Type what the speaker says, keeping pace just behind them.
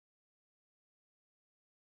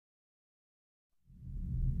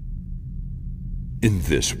In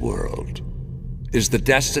this world, is the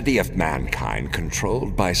destiny of mankind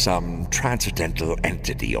controlled by some transcendental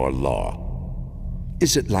entity or law?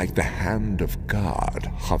 Is it like the hand of God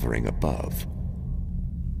hovering above?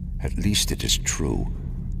 At least it is true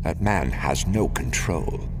that man has no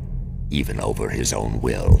control, even over his own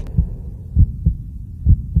will.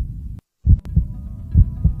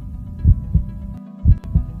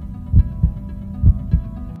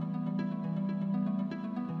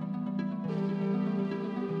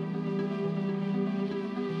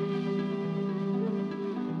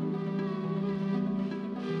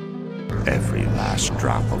 Every last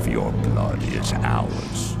drop of your blood is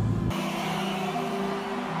ours.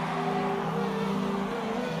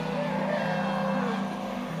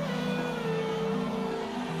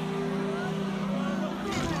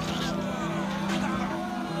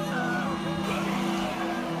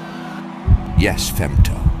 Yes,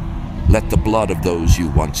 Femta. Let the blood of those you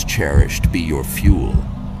once cherished be your fuel,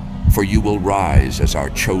 for you will rise as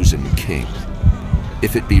our chosen king.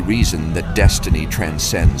 If it be reason that destiny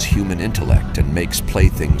transcends human intellect and makes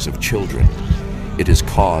playthings of children, it is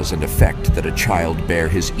cause and effect that a child bear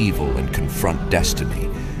his evil and confront destiny.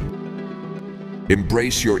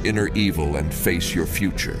 Embrace your inner evil and face your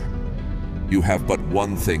future. You have but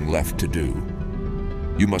one thing left to do.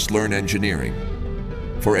 You must learn engineering,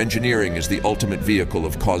 for engineering is the ultimate vehicle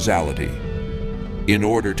of causality. In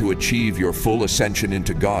order to achieve your full ascension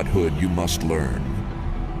into godhood, you must learn.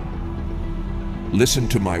 Listen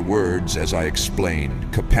to my words as I explain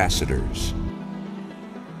capacitors.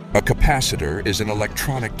 A capacitor is an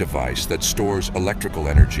electronic device that stores electrical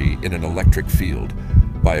energy in an electric field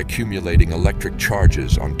by accumulating electric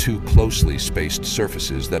charges on two closely spaced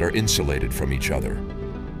surfaces that are insulated from each other.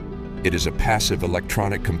 It is a passive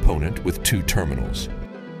electronic component with two terminals.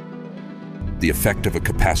 The effect of a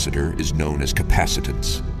capacitor is known as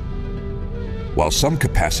capacitance. While some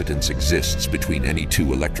capacitance exists between any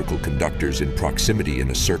two electrical conductors in proximity in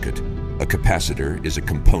a circuit, a capacitor is a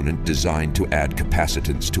component designed to add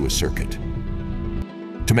capacitance to a circuit.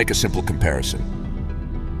 To make a simple comparison,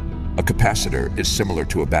 a capacitor is similar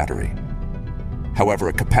to a battery. However,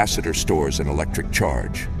 a capacitor stores an electric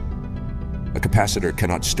charge. A capacitor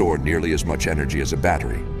cannot store nearly as much energy as a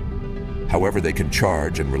battery. However, they can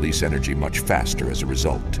charge and release energy much faster as a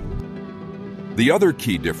result. The other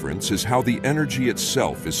key difference is how the energy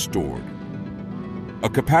itself is stored. A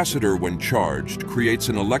capacitor, when charged, creates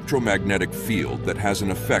an electromagnetic field that has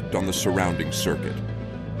an effect on the surrounding circuit,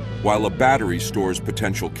 while a battery stores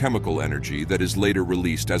potential chemical energy that is later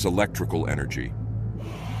released as electrical energy.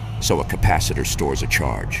 So a capacitor stores a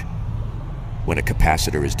charge. When a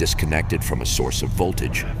capacitor is disconnected from a source of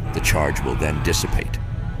voltage, the charge will then dissipate.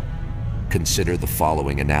 Consider the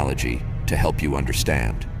following analogy to help you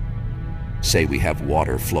understand. Say we have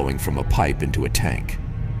water flowing from a pipe into a tank.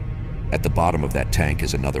 At the bottom of that tank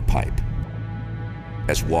is another pipe.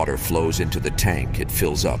 As water flows into the tank, it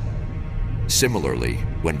fills up. Similarly,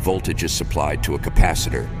 when voltage is supplied to a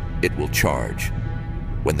capacitor, it will charge.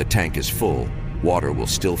 When the tank is full, water will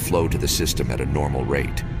still flow to the system at a normal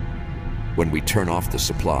rate. When we turn off the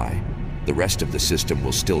supply, the rest of the system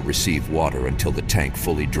will still receive water until the tank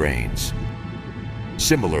fully drains.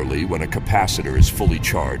 Similarly, when a capacitor is fully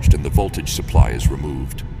charged and the voltage supply is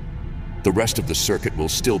removed, the rest of the circuit will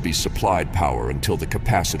still be supplied power until the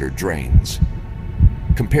capacitor drains.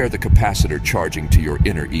 Compare the capacitor charging to your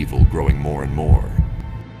inner evil growing more and more.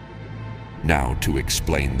 Now, to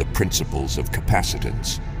explain the principles of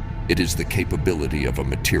capacitance, it is the capability of a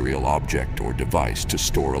material object or device to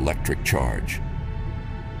store electric charge.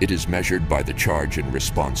 It is measured by the charge in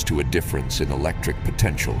response to a difference in electric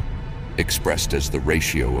potential, expressed as the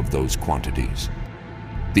ratio of those quantities.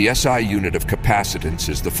 The SI unit of capacitance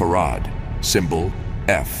is the farad, symbol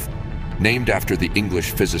F, named after the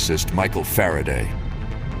English physicist Michael Faraday.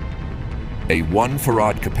 A 1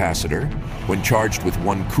 farad capacitor, when charged with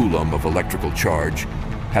 1 coulomb of electrical charge,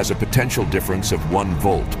 has a potential difference of 1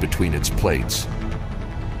 volt between its plates.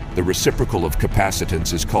 The reciprocal of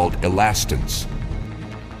capacitance is called elastance.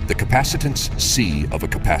 The capacitance C of a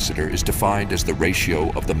capacitor is defined as the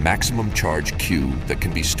ratio of the maximum charge Q that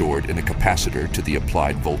can be stored in a capacitor to the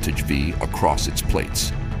applied voltage V across its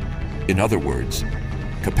plates. In other words,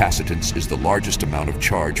 capacitance is the largest amount of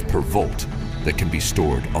charge per volt that can be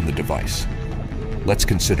stored on the device. Let's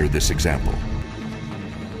consider this example.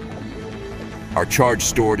 Our charge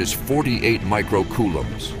stored is 48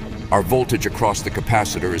 microcoulombs. Our voltage across the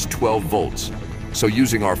capacitor is 12 volts, so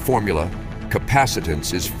using our formula,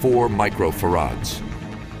 capacitance is 4 microfarads.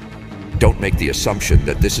 Don't make the assumption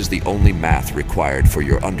that this is the only math required for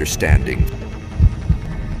your understanding.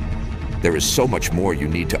 There is so much more you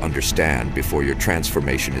need to understand before your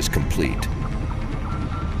transformation is complete.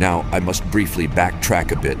 Now, I must briefly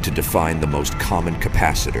backtrack a bit to define the most common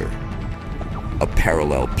capacitor: a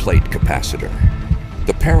parallel plate capacitor.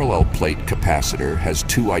 The parallel plate capacitor has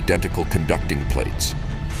two identical conducting plates,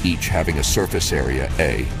 each having a surface area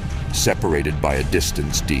A, separated by a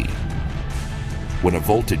distance d. When a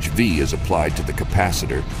voltage V is applied to the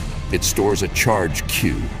capacitor, it stores a charge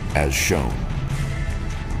Q, as shown.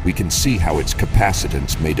 We can see how its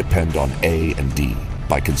capacitance may depend on A and D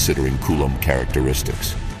by considering Coulomb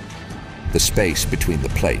characteristics. The space between the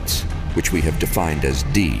plates, which we have defined as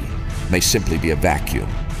D, may simply be a vacuum,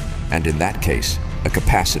 and in that case, a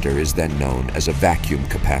capacitor is then known as a vacuum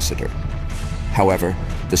capacitor. However,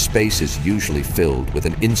 the space is usually filled with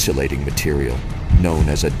an insulating material known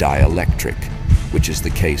as a dielectric, which is the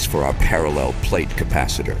case for our parallel plate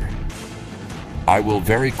capacitor. I will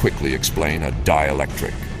very quickly explain a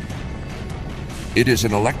dielectric. It is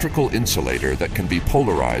an electrical insulator that can be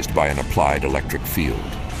polarized by an applied electric field.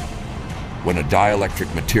 When a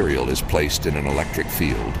dielectric material is placed in an electric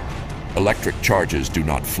field, electric charges do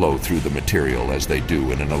not flow through the material as they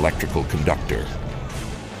do in an electrical conductor.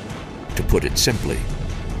 To put it simply,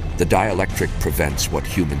 the dielectric prevents what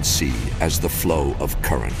humans see as the flow of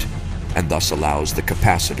current, and thus allows the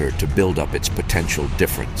capacitor to build up its potential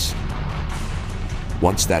difference.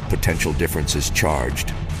 Once that potential difference is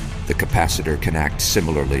charged, the capacitor can act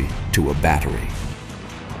similarly to a battery.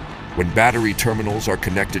 When battery terminals are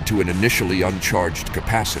connected to an initially uncharged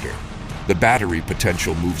capacitor, the battery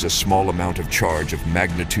potential moves a small amount of charge of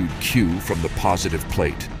magnitude Q from the positive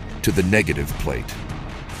plate to the negative plate.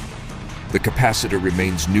 The capacitor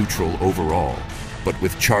remains neutral overall, but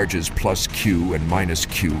with charges plus Q and minus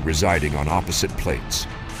Q residing on opposite plates.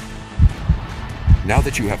 Now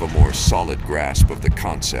that you have a more solid grasp of the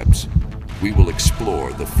concepts, we will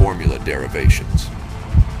explore the formula derivations.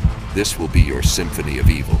 This will be your symphony of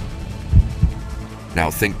evil. Now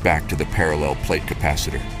think back to the parallel plate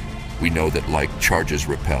capacitor. We know that like charges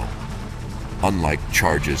repel, unlike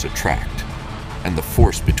charges attract, and the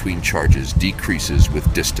force between charges decreases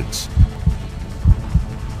with distance.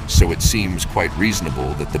 So it seems quite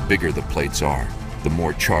reasonable that the bigger the plates are, the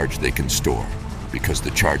more charge they can store, because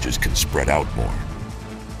the charges can spread out more.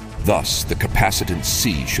 Thus, the capacitance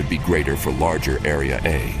C should be greater for larger area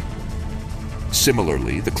A.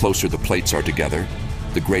 Similarly, the closer the plates are together,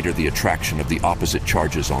 the greater the attraction of the opposite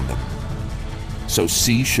charges on them. So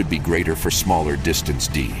C should be greater for smaller distance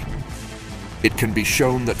D. It can be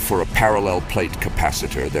shown that for a parallel plate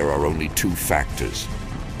capacitor there are only two factors,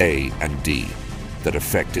 A and D, that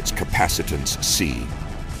affect its capacitance C.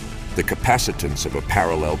 The capacitance of a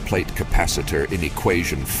parallel plate capacitor in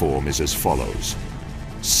equation form is as follows: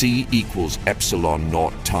 C equals epsilon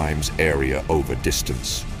naught times area over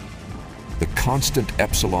distance. The constant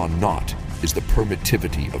epsilon naught is the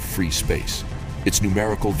permittivity of free space. Its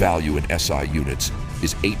numerical value in SI units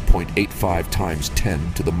is 8.85 times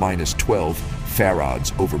 10 to the minus 12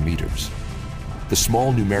 farads over meters. The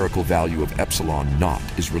small numerical value of epsilon naught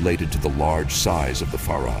is related to the large size of the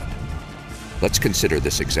farad. Let's consider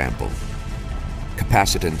this example.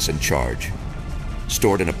 Capacitance and charge,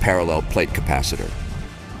 stored in a parallel plate capacitor.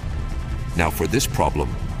 Now for this problem,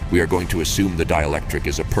 we are going to assume the dielectric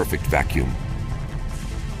is a perfect vacuum.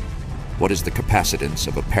 What is the capacitance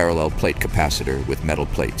of a parallel plate capacitor with metal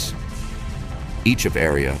plates? Each of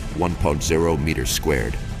area 1.0 meters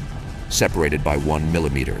squared, separated by 1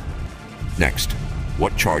 millimeter. Next,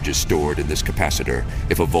 what charge is stored in this capacitor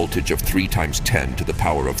if a voltage of 3 times 10 to the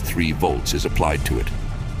power of 3 volts is applied to it?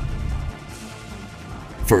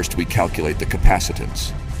 First, we calculate the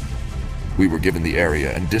capacitance. We were given the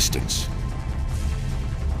area and distance,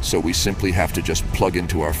 so we simply have to just plug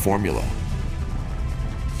into our formula.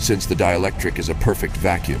 Since the dielectric is a perfect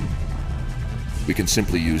vacuum, we can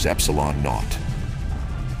simply use epsilon naught.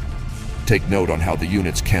 Take note on how the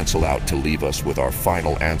units cancel out to leave us with our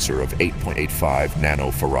final answer of 8.85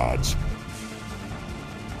 nanofarads.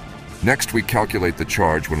 Next, we calculate the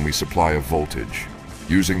charge when we supply a voltage,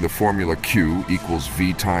 using the formula Q equals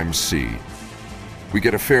V times C. We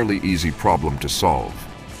get a fairly easy problem to solve.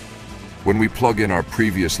 When we plug in our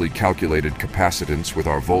previously calculated capacitance with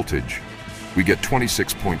our voltage, we get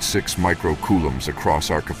 26.6 microcoulombs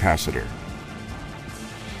across our capacitor.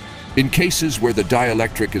 In cases where the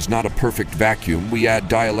dielectric is not a perfect vacuum, we add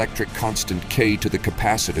dielectric constant K to the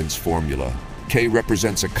capacitance formula. K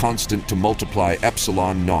represents a constant to multiply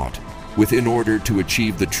epsilon naught with in order to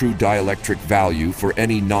achieve the true dielectric value for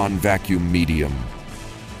any non-vacuum medium.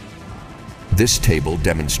 This table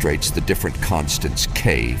demonstrates the different constants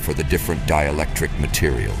K for the different dielectric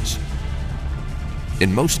materials.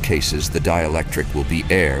 In most cases, the dielectric will be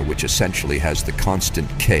air, which essentially has the constant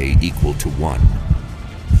K equal to 1.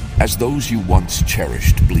 As those you once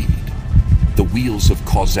cherished bleed, the wheels of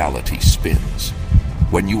causality spins.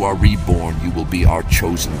 When you are reborn, you will be our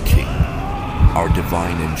chosen king, our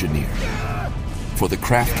divine engineer. For the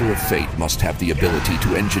crafter of fate must have the ability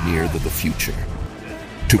to engineer the future.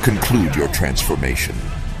 To conclude your transformation,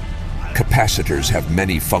 capacitors have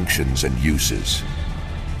many functions and uses.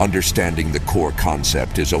 Understanding the core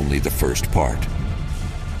concept is only the first part.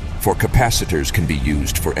 For capacitors can be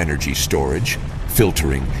used for energy storage,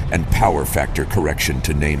 filtering, and power factor correction,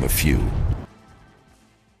 to name a few.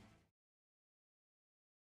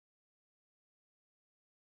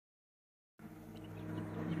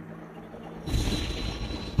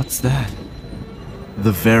 What's that?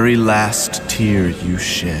 The very last tear you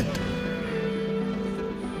shed.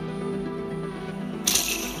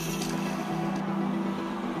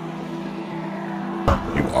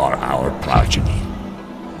 You are our progeny,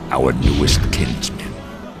 our newest kinsmen,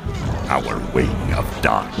 our wing of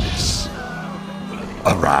darkness.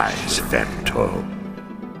 Arise, Vento.